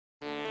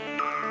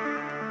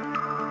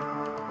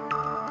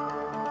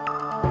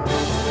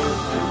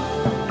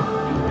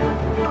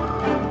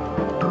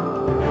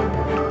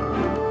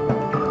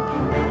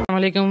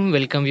Assalamualaikum,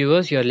 welcome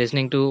viewers. You are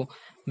listening to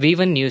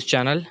V1 News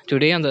Channel.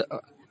 Today on the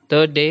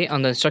third day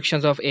on the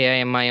instructions of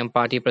AIMIM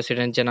Party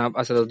President Janab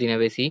Asaduddin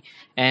Awesi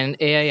and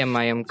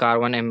AIMIM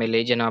Karwan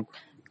MLA Janab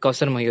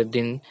Kausar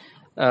Mohyuddin,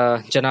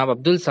 Janab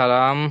Abdul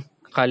Salam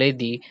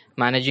Khaledi,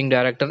 Managing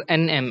Director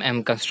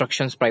NMM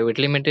Constructions Private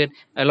Limited,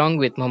 along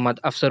with Muhammad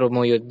Afsar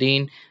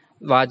Mohyuddin,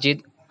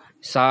 Wajid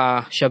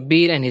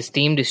Shabbir and his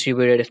team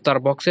distributed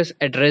iftar boxes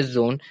at rest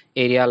zone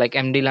area like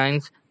MD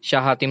Lines,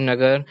 Shah Hatim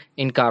Nagar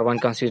in Karwan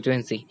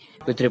constituency.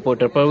 With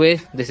reporter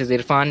Parvez, this is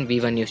Irfan,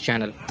 V1 News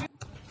Channel.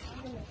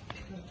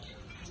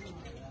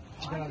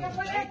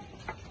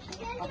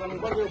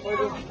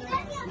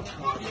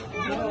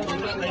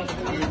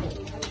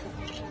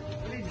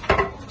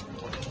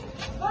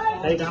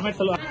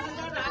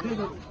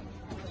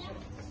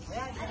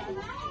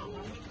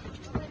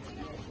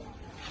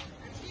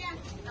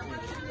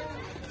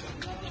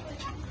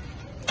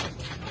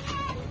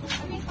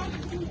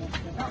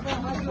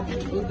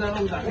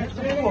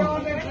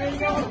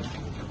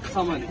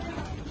 सामान